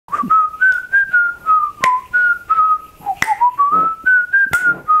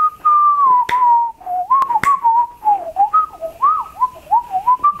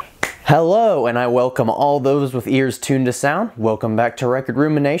Hello, and I welcome all those with ears tuned to sound. Welcome back to Record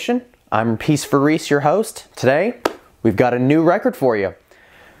Rumination. I'm PeaceforReece, your host. Today, we've got a new record for you.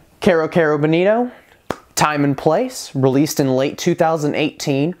 Kero Kero Bonito, Time and Place, released in late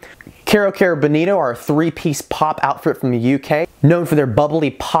 2018. Kero Kero Bonito are a three-piece pop outfit from the UK, known for their bubbly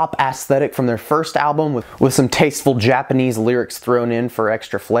pop aesthetic from their first album with some tasteful Japanese lyrics thrown in for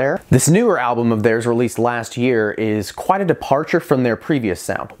extra flair. This newer album of theirs, released last year, is quite a departure from their previous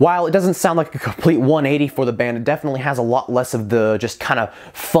sound. While it doesn't sound like a complete 180 for the band, it definitely has a lot less of the just kind of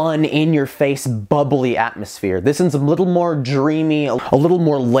fun, in-your-face, bubbly atmosphere. This one's a little more dreamy, a little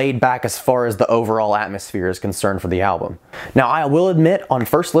more laid back as far as the overall atmosphere is concerned for the album. Now, I will admit, on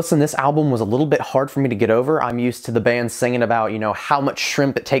first listen, this album was a little bit hard for me to get over. I'm used to the band singing about, you know, how much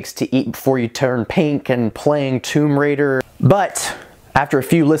shrimp it takes to eat before you turn pink and playing Tomb Raider. But after a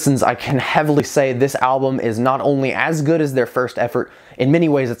few listens, I can heavily say this album is not only as good as their first effort, in many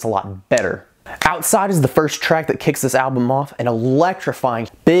ways it's a lot better. Outside is the first track that kicks this album off, an electrifying,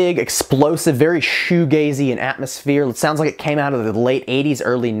 big, explosive, very shoegazy in atmosphere. It sounds like it came out of the late 80s,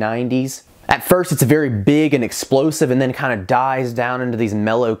 early 90s. At first, it's very big and explosive and then kind of dies down into these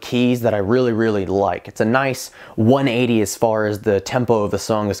mellow keys that I really like. It's a nice 180 as far as the tempo of the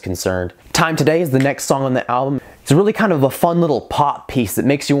song is concerned. Time Today is the next song on the album. It's really kind of a fun little pop piece that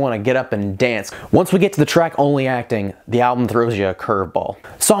makes you want to get up and dance. Once we get to the track Only Acting, the album throws you a curveball.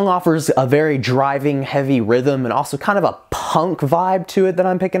 Song offers a very driving, heavy rhythm and also kind of a punk vibe to it that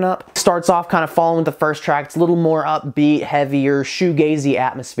I'm picking up. Starts off kind of following the first track. It's a little more upbeat, heavier, shoegazy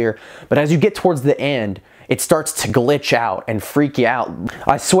atmosphere, but as you get towards the end, it starts to glitch out and freak you out.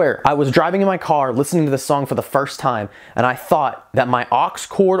 I swear, I was driving in my car listening to this song for the first time and I thought that my aux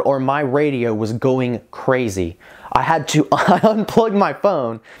cord or my radio was going crazy. I had to unplug my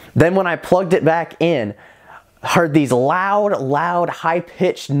phone. Then when I plugged it back in, heard these loud,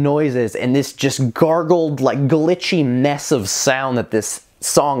 high-pitched noises and this just gargled, like glitchy mess of sound that this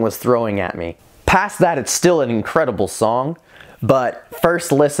song was throwing at me. Past that, it's still an incredible song, but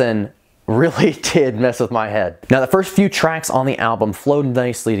first listen really did mess with my head. Now, the first few tracks on the album flowed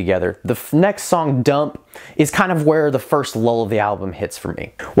nicely together. The next song, Dump, is kind of where the first lull of the album hits for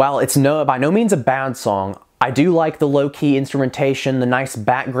me. While it's by no means a bad song, I do like the low-key instrumentation, the nice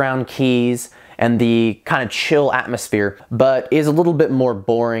background keys, and the kind of chill atmosphere, but is a little bit more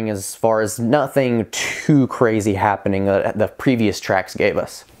boring as far as nothing too crazy happening that the previous tracks gave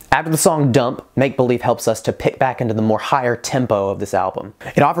us. After the song Dump, Make Believe helps us to pick back into the more higher tempo of this album.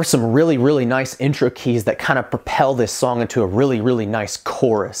 It offers some really nice intro keys that kind of propel this song into a really nice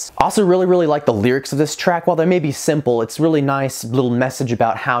chorus. Also really like the lyrics of this track. While they may be simple, it's really nice little message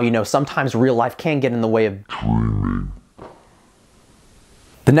about how, you know, sometimes real life can get in the way of dreaming.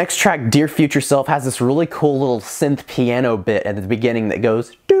 The next track, Dear Future Self, has this really cool little synth piano bit at the beginning that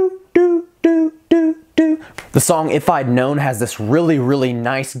goes do do do do do. The song If I'd Known has this really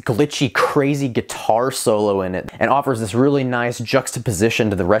nice, glitchy, crazy guitar solo in it and offers this really nice juxtaposition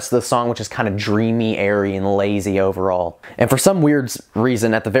to the rest of the song, which is kind of dreamy, airy, and lazy overall. And for some weird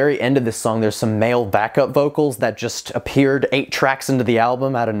reason, at the very end of this song, there's some male backup vocals that just appeared 8 tracks into the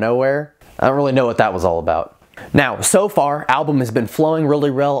album out of nowhere. I don't really know what that was all about. Now, so far, album has been flowing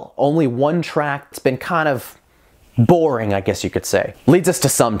really well. Only one track that's been kind of boring, I guess you could say. Leads us to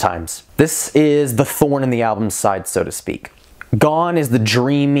Sometimes. This is the thorn in the album's side, so to speak. Gone is the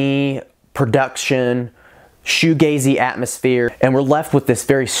dreamy production, shoegazy atmosphere, and we're left with this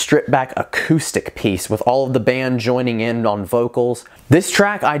very stripped back acoustic piece with all of the band joining in on vocals. This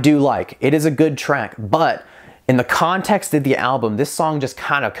track I do like. It is a good track, but in the context of the album, this song just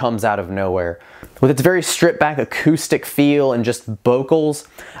kind of comes out of nowhere. With its very stripped back acoustic feel and just vocals,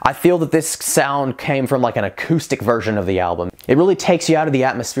 I feel that this sound came from like an acoustic version of the album. It really takes you out of the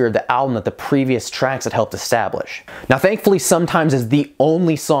atmosphere of the album that the previous tracks had helped establish. Now, thankfully, Sometimes is the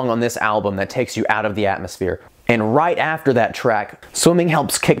only song on this album that takes you out of the atmosphere. And right after that track, Swimming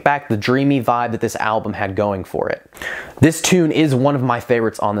helps kick back the dreamy vibe that this album had going for it. This tune is one of my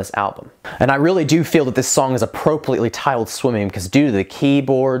favorites on this album. And I really do feel that this song is appropriately titled Swimming because due to the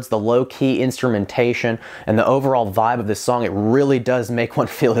keyboards, the low-key instrumentation, and the overall vibe of this song, it really does make one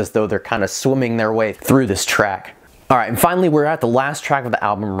feel as though they're kind of swimming their way through this track. Alright, and finally we're at the last track of the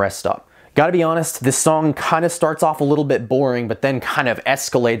album, Rest Up. Gotta be honest, this song kind of starts off a little bit boring, but then kind of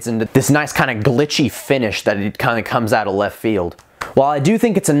escalates into this nice kind of glitchy finish that it kind of comes out of left field. While I do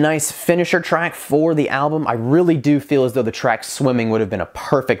think it's a nice finisher track for the album, I really do feel as though the track Swimming would have been a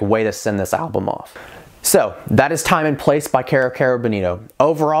perfect way to send this album off. So that is Time and Place by Kero Kero Bonito.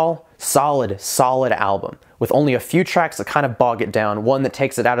 Overall, solid album with only a few tracks that kind of bog it down, one that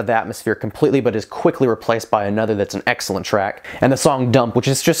takes it out of the atmosphere completely but is quickly replaced by another that's an excellent track, and the song Dump, which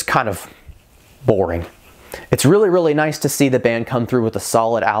is just kind of boring. It's really nice to see the band come through with a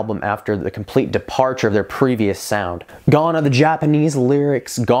solid album after the complete departure of their previous sound. Gone are the Japanese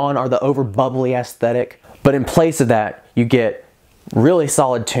lyrics, gone are the over bubbly aesthetic, but in place of that you get really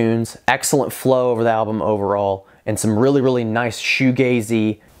solid tunes, excellent flow over the album overall, and some really nice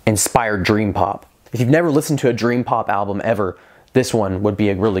shoegazy inspired dream pop. If you've never listened to a dream pop album ever, this one would be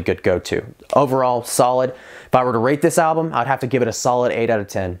a really good go-to. Overall, solid. If I were to rate this album, I'd have to give it a solid 8 out of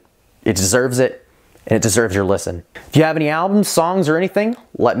 10. It deserves it, and it deserves your listen. If you have any albums, songs, or anything,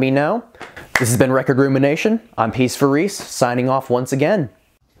 let me know. This has been Record Rumination. I'm PeaceforReece, signing off once again.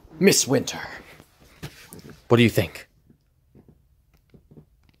 Miss Winter, what do you think?